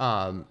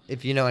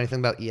 if you know anything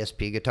about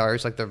ESP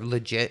guitars, like the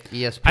legit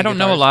ESP I don't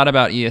know a guitars. lot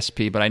about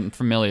ESP, but I'm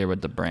familiar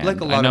with the brand. Like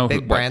a lot of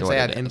big brands, they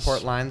have it import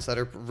is. lines that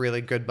are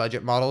really good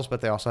budget models,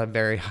 but they also have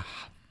very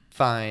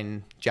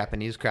fine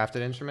Japanese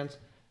crafted instruments.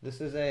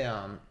 This is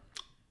a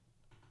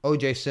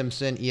O.J.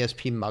 Simpson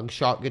ESP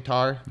mugshot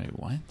guitar. Wait,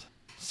 what?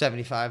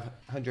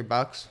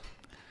 $7,500.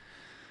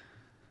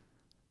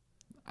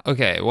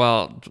 Okay,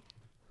 well,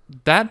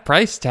 that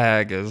price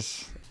tag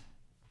is...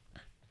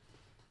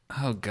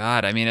 Oh,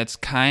 God. I mean, it's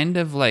kind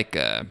of like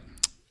a...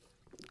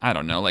 I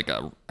don't know, like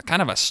a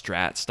kind of a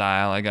Strat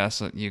style, I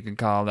guess you could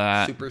call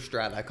that. Super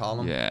Strat, I call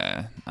them.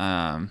 Yeah.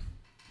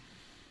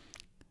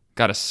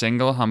 Got a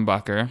single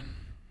humbucker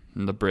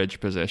in the bridge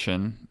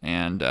position,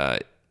 and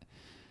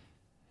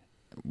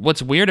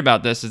what's weird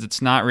about this is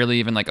it's not really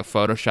even like a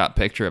Photoshop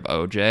picture of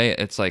OJ.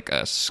 It's like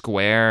a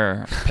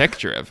square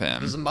picture of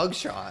him. This is a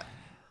mugshot.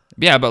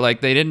 Yeah, but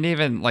like they didn't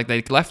even like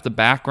they left the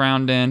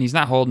background in. He's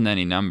not holding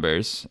any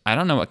numbers. I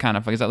don't know what kind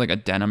of is that, like a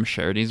denim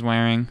shirt he's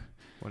wearing?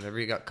 Whatever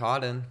you got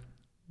caught in.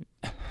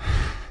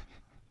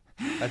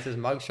 That's his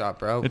mugshot,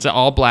 bro. It's an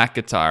all black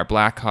guitar,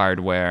 black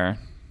hardware.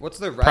 What's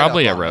the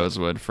Probably a write-up on it?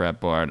 rosewood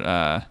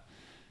fretboard.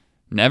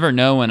 Never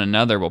know when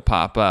another will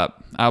pop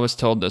up. I was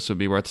told this would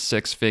be worth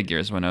 6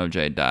 figures when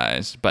OJ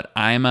dies, but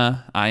I'm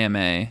not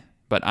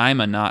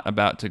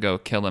about to go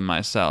kill him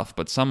myself,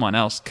 but someone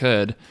else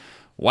could.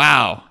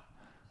 Wow.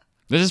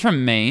 This is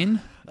from Maine?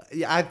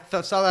 Yeah,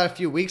 I saw that a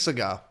few weeks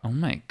ago. Oh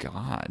my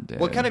God, dude.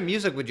 What kind of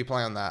music would you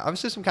play on that?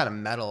 Obviously some kind of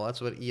metal. That's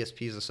what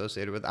ESP is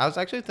associated with. I was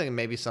actually thinking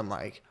maybe some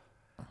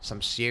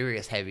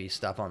serious heavy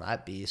stuff on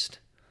that beast.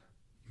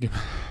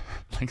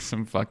 Like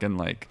some fucking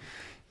like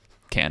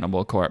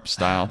Cannibal Corpse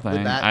style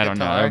thing. that I don't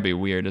know. guitar? That would be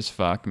weird as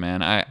fuck,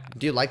 man.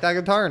 Do you like that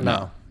guitar or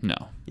no? No.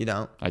 You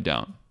don't? I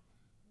don't.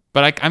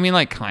 But I mean,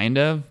 like, kind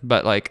of.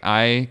 But like,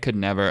 I could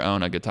never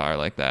own a guitar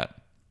like that.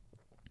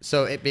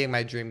 So it being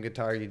my dream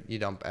guitar, you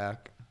don't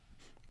back?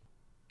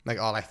 Like,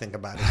 all I think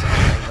about is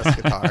owning this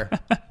guitar.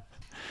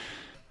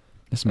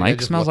 This Like, I mic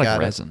just smells look like at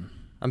it. resin.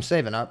 I'm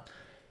saving up.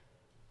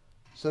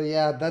 So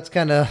yeah, that's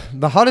kind of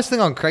the hottest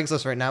thing on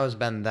Craigslist right now has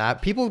been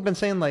that. People have been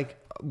saying like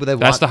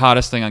That's the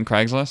hottest thing on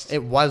Craigslist?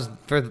 It was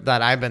for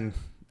that I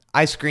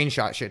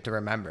screenshot shit to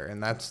remember,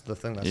 and that's the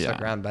thing that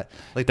stuck around. But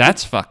like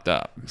That's fucked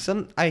up.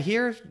 I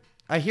hear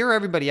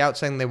everybody out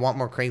saying they want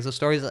more Craigslist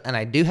stories, and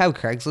I do have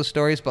Craigslist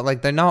stories, but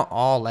like they're not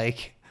all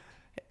like.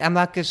 I'm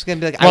not just gonna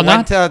be like, Well, I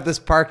went to this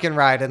park and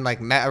ride and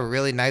like met a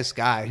really nice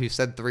guy who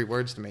said 3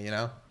 words to me, you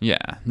know? Yeah.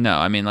 No,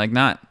 I mean, like,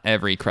 not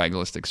every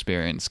Craigslist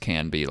experience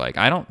can be like.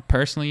 I don't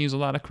personally use a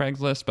lot of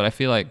Craigslist, but I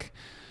feel like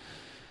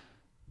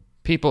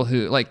people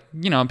who, like,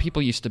 you know,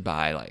 people used to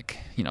buy, like,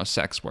 you know,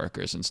 sex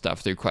workers and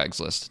stuff through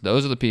Craigslist.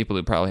 Those are the people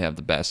who probably have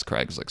the best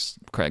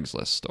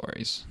Craigslist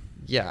stories.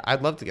 Yeah,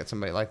 I'd love to get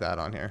somebody like that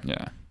on here.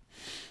 Yeah.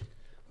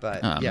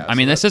 But yeah. I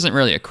mean, this isn't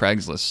really a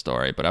Craigslist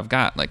story, but I've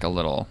got like a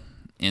little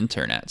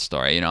internet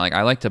story. You know, like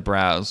I like to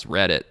browse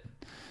Reddit.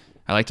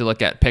 I like to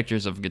look at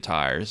pictures of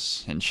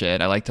guitars and shit.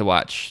 I like to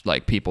watch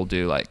like people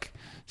do like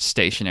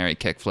stationary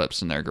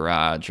kickflips in their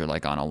garage or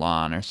like on a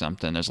lawn or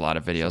something. There's a lot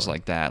of videos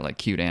like that, like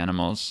cute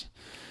animals.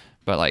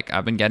 But like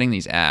I've been getting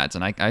these ads,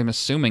 and I'm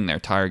assuming they're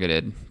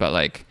targeted, but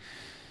like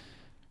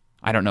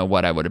I don't know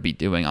what I would be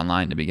doing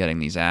online to be getting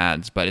these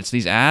ads. But it's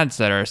these ads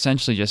that are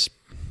essentially just,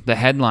 the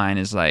headline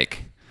is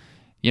like,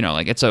 you know,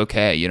 like it's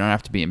okay. You don't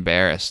have to be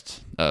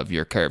embarrassed of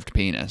your curved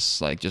penis.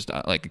 Like just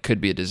like it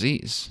could be a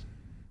disease.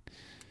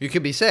 You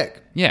could be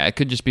sick. Yeah, it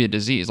could just be a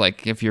disease.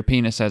 Like if your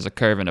penis has a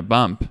curve and a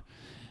bump,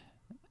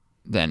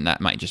 then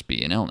that might just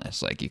be an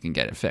illness. Like you can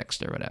get it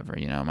fixed or whatever.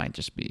 You know, it might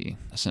just be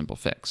a simple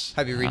fix.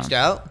 Have you reached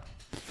out?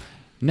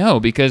 No,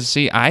 because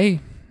see,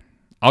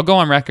 I'll go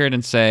on record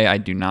and say I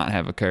do not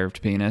have a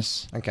curved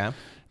penis. Okay.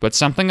 But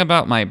something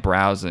about my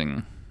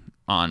browsing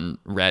on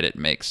Reddit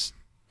makes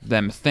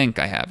them think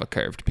I have a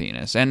curved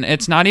penis. And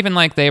it's not even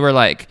like they were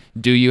like,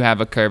 do you have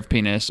a curved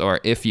penis? Or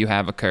if you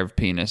have a curved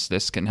penis,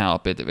 this can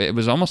help. It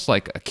was almost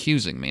like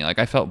accusing me. Like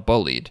I felt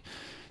bullied.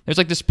 There's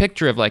like this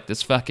picture of like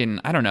this fucking,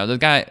 I don't know, the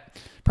guy,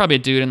 probably a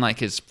dude in like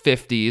his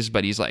 50s,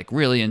 but he's like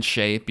really in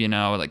shape, you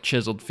know, like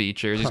chiseled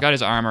features. He's got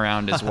his arm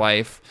around his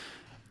wife.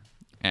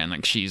 And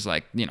like she's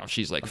like, you know,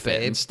 she's like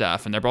fit and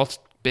stuff. And they're both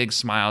big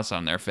smiles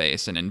on their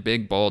face. And in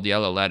big, bold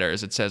yellow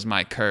letters, it says,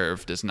 "My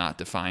curve does not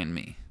define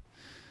me."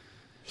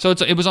 So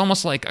it was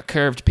almost like a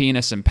curved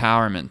penis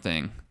empowerment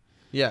thing.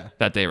 Yeah.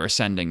 That they were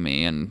sending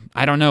me. And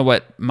I don't know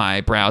what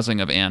my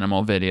browsing of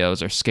animal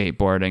videos or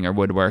skateboarding or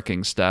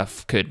woodworking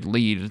stuff could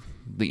lead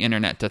the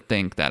internet to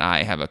think that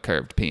I have a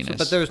curved penis.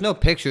 But there was no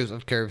pictures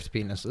of curved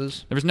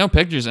penises. There was no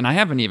pictures, and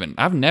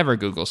I've never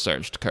Google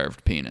searched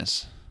curved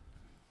penis.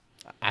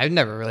 I've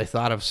never really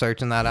thought of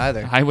searching that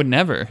either. I would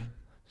never.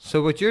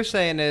 So what you're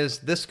saying is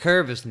this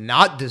curve is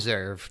not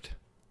deserved.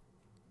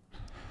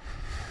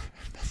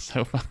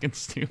 So fucking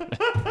stupid.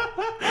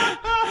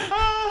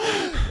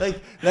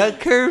 Like that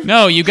curve.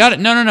 No, you got it.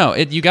 No.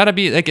 You got to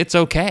be like, it's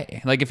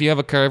okay. Like if you have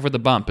a curve with a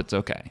bump, it's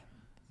okay.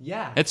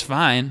 Yeah. It's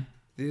fine.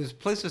 There's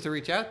places to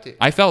reach out to.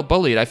 I felt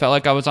bullied. I felt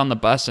like I was on the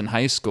bus in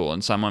high school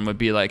and someone would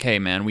be like, "Hey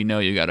man, we know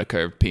you got a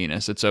curved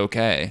penis. It's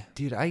okay."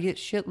 Dude, I get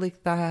shit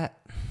like that.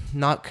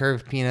 Not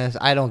curved penis.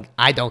 I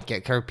don't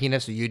get curved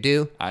penis. You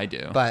do. I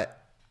do.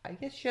 But I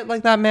get shit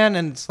like that, man,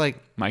 and it's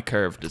like my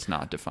curve does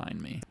not define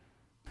me.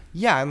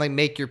 Yeah, and like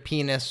make your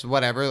penis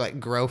whatever, like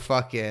grow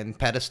fucking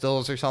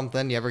pedestals or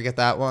something. You ever get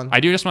that one? I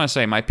do just want to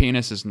say my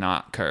penis is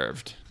not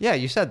curved. Yeah,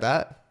 you said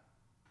that.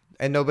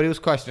 And nobody was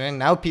questioning.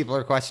 Now people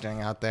are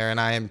questioning out there, and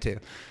I am too.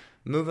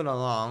 Moving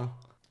along.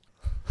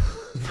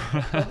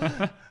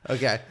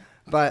 Okay.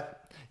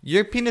 But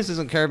your penis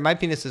isn't curved. My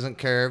penis isn't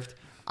curved.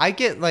 I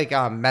get like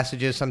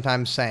messages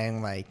sometimes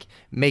saying like,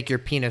 make your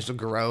penis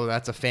grow.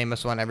 That's a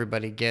famous one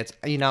everybody gets.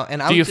 You know, and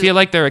do you feel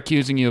like they're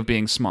accusing you of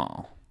being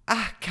small?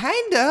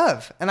 Kind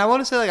of. And I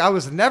want to say, like, I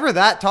was never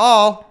that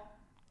tall.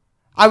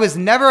 I was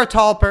never a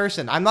tall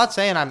person. I'm not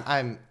saying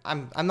I'm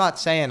not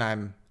saying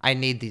I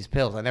need these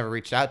pills. I never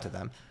reached out to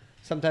them.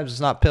 Sometimes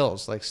it's not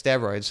pills, like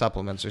steroid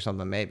supplements or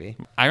something, maybe.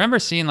 I remember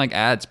seeing like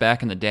ads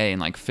back in the day in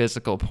like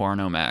physical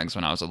porno mags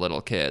when I was a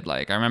little kid.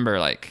 Like I remember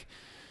like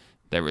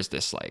there was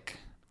this like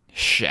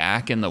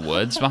shack in the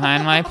woods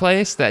behind my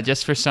place that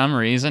just for some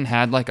reason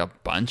had like a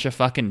bunch of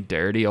fucking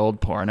dirty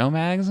old porno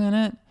mags in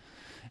it.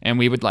 And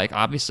we would like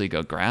obviously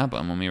go grab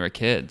them when we were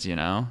kids, you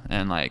know?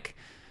 And like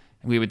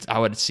I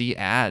would see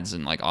ads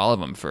and like all of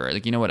them for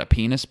like, you know what a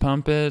penis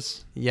pump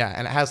is? Yeah,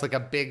 and it has like a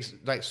big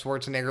like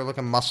Schwarzenegger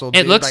looking muscle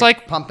dude, it looks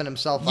like pumping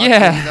himself up.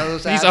 Yeah, you know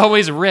those he's ads?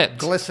 Always ripped.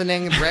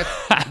 Glistening, ripped,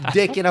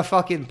 dick in a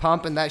fucking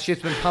pump, and that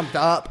shit's been pumped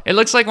up. It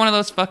looks like one of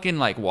those fucking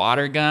like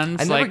water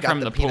guns like from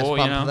the penis pool,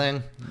 pump you know?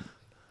 Thing.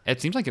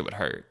 It seems like it would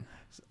hurt.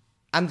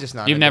 I'm just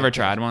not. You've never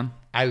tried one?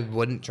 I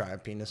wouldn't try a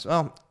penis.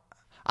 Well,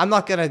 I'm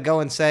not gonna go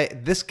and say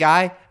this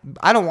guy.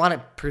 I don't want it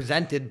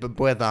presented, but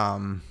with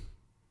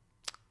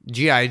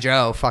G.I.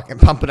 Joe fucking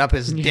pumping up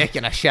his dick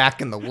in a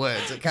shack in the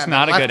woods. It kind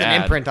of left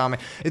an imprint on me.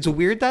 It's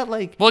weird that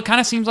like. Well, it kind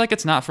of seems like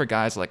it's not for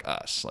guys like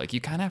us. Like you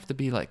kind of have to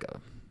be like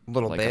a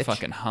little like bitch. A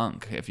fucking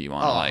hunk if you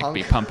want to like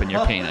be pumping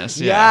your penis.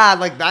 Yeah,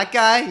 like that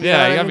guy.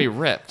 Yeah, you gotta be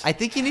ripped. I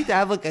think you need to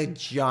have like a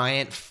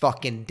giant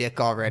fucking dick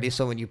already,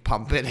 so when you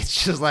pump it,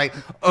 it's just like,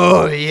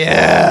 oh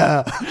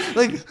yeah.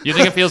 Like you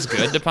think it feels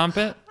good to pump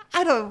it?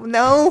 I don't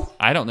know.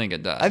 I don't think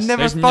it does. I've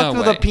never fucked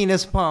with a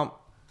penis pump.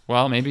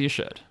 Well, maybe you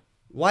should.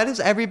 Why does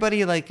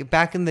everybody like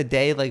back in the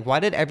day like? Why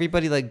did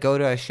everybody like go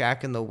to a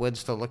shack in the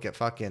woods to look at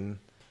fucking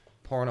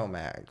porno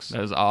mags? That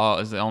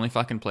was the only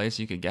fucking place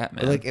you could get,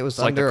 man. Like it was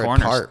it's under like the a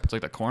corner, tarp. It's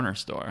like the corner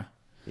store.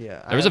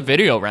 Yeah, there was a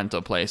video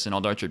rental place in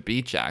Old Orchard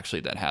Beach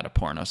actually that had a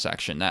porno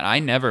section that I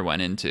never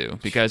went into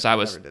because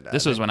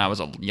this was when I was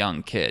a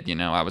young kid. You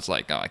know, I was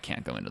like, oh, I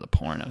can't go into the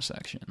porno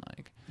section.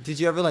 Like, did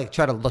you ever like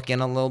try to look in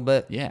a little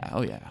bit? Yeah.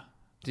 Oh yeah.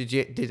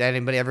 Did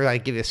anybody ever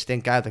like give you a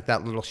stink eye like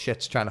that little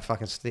shit's trying to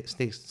fucking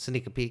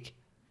sneak a peek?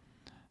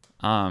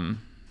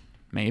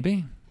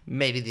 Maybe.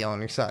 Maybe the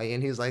owner saw you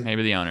and he was like,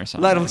 maybe the owner saw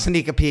let him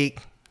sneak a peek.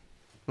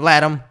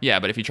 Let him. Yeah,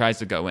 but if he tries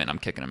to go in, I'm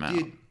kicking him out.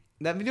 Dude,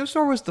 that video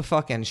store was the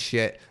fucking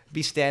shit.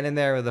 Be standing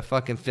there with a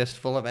fucking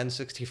fistful of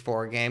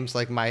N64 games,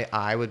 like my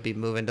eye would be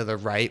moving to the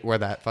right where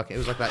that fucking, it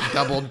was like that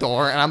double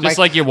door, and I'm just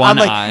like your one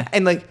eye.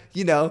 And like,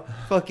 you know,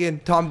 fucking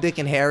Tom, Dick,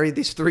 and Harry,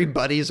 these three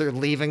buddies are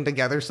leaving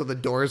together, so the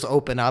doors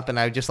open up, and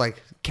I would just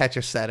like catch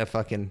a set of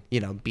fucking, you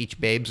know, Beach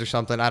Babes or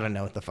something. I don't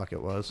know what the fuck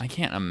it was. I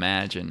can't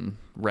imagine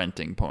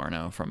renting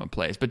porno from a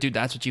place, but dude,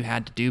 that's what you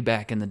had to do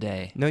back in the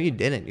day. No, you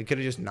didn't. You could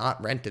have just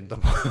not rented the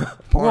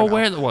porno.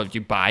 Well, did you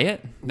buy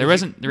it? There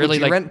wasn't really would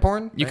you like rent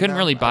porn. You couldn't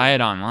really buy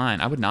it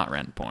online. I would not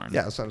rent porn.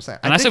 Yeah, that's what I'm saying.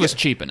 Unless it was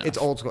cheap enough. It's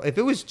old school. If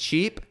it was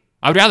cheap,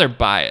 I would rather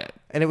buy it.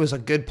 And it was a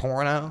good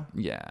porno.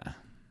 Yeah,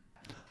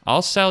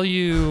 I'll sell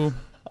you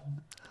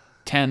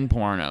 10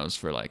 pornos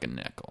for like a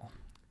nickel.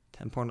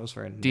 10 pornos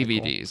for a nickel.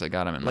 DVDs. I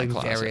got them in my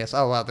closet. Luxurious.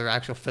 Oh wow, they're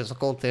actual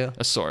physical too.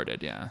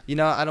 Assorted, yeah. You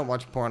know, I don't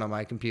watch porn on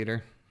my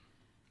computer,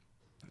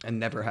 and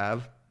never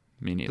have.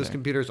 Me neither. This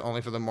computer is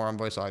only for the More on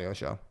Voice audio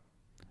show.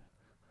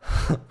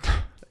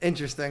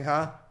 Interesting,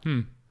 huh?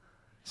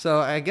 So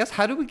I guess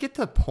how do we get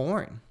to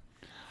porn?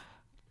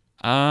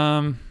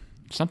 Because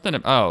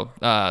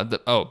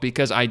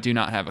I do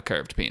not have a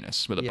curved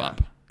penis with a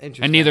bump.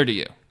 Interesting. And neither do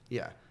you.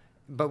 Yeah.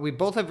 But we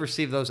both have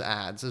received those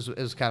ads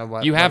is kind of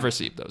what... You have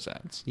received those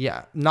ads.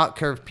 Yeah. Not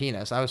curved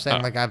penis. I was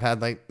saying like I've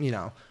had like,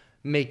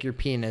 make your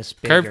penis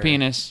bigger. Curved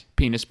penis,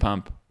 penis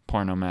pump,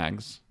 porno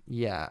mags.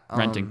 Yeah.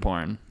 Renting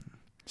porn,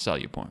 sell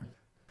you porn.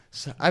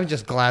 So I'm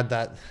just glad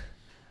that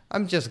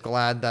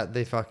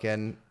they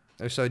fucking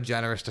are so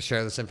generous to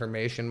share this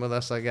information with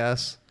us, I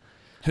guess.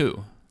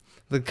 Who?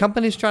 The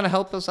company's trying to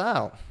help us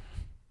out.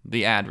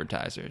 The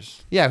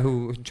advertisers. Yeah,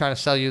 who trying to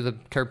sell you the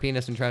curved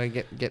penis and trying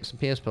to get some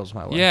penis pills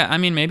my way. Yeah, I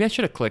mean, maybe I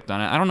should have clicked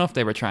on it. I don't know if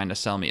they were trying to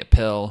sell me a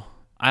pill.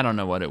 I don't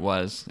know what it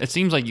was. It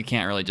seems like you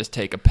can't really just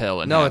take a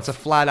pill and No, it's a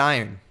flat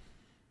iron.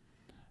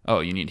 Oh,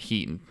 you need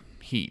heat.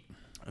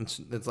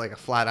 It's like a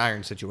flat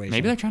iron situation.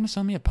 Maybe they're trying to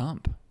sell me a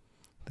pump.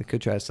 They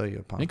could try to sell you a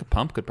I pump. think a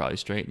pump could probably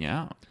straighten you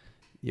out.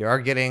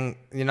 You're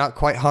not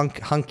quite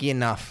hunky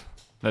enough.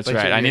 That's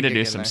right. I need to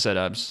do some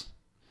sit-ups.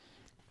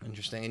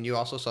 Interesting. And you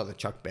also saw the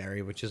Chuck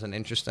Berry, which is an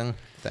interesting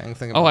thing.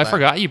 I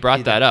forgot you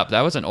brought that up.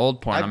 That was an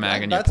old porno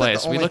mag in your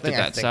place. Like we looked at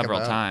that several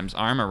times.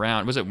 Arm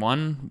around. Was it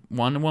one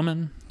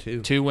woman?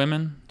 Two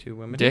women? Dick he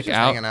was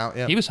out. Hanging out.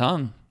 Yep. He was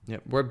hung.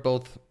 Yep. We're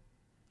both...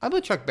 I'm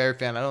a Chuck Berry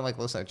fan. I don't like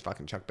listening to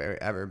fucking Chuck Berry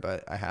ever,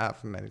 but I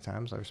have many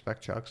times. I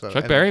respect Chuck. So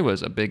Chuck Berry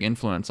was a big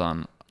influence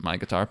on my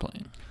guitar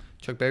playing.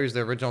 Chuck Berry's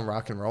the original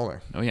rock and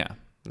roller. Oh, yeah.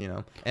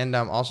 And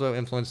also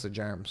influenced the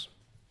Germs.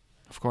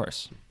 Of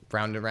course.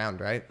 Round and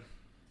Round, right?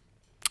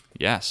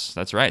 Yes,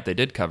 that's right. They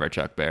did cover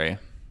Chuck Berry.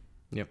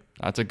 Yep.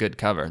 That's a good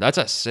cover. That's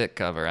a sick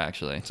cover,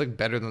 actually. It's like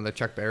better than the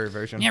Chuck Berry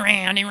version. You're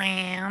round and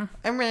round.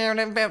 I'm round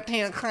at about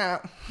 10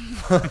 o'clock.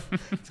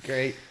 It's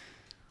great.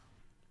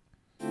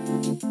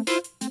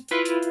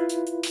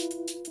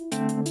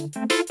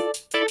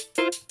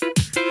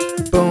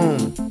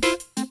 Boom.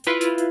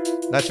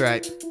 That's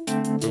right.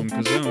 Boom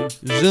kazoom.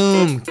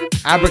 Zoom.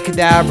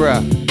 Abracadabra.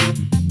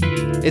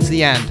 It's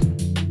the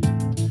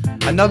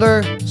end.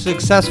 Another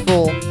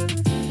successful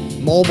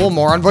mobile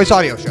More on Voice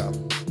audio show.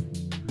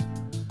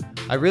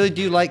 I really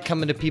do like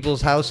coming to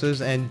people's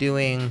houses and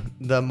doing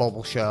the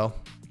mobile show.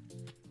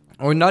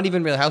 Or not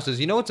even real houses.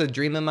 You know what's a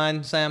dream of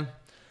mine, Sam?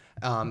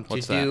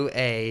 What's to do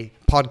a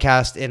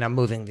podcast in a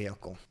moving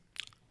vehicle.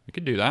 We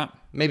could do that.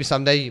 Maybe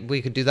someday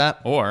we could do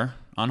that. Or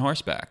on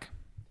horseback.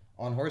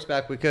 On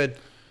horseback we could.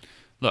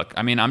 Look,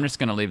 I mean, I'm just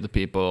going to leave the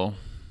people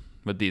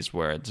with these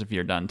words if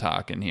you're done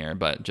talking here.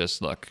 But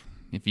just look,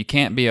 if you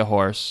can't be a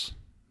horse,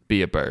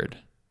 be a bird.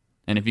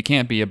 And if you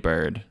can't be a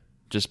bird,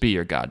 just be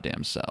your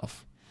goddamn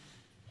self.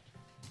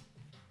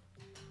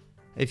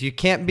 If you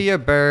can't be a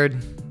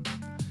bird,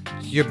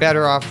 you're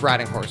better off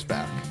riding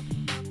horseback.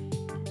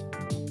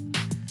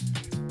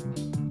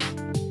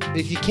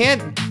 If you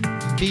can't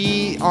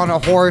be on a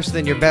horse,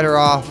 then you're better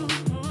off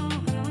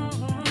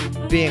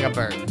being a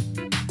bird.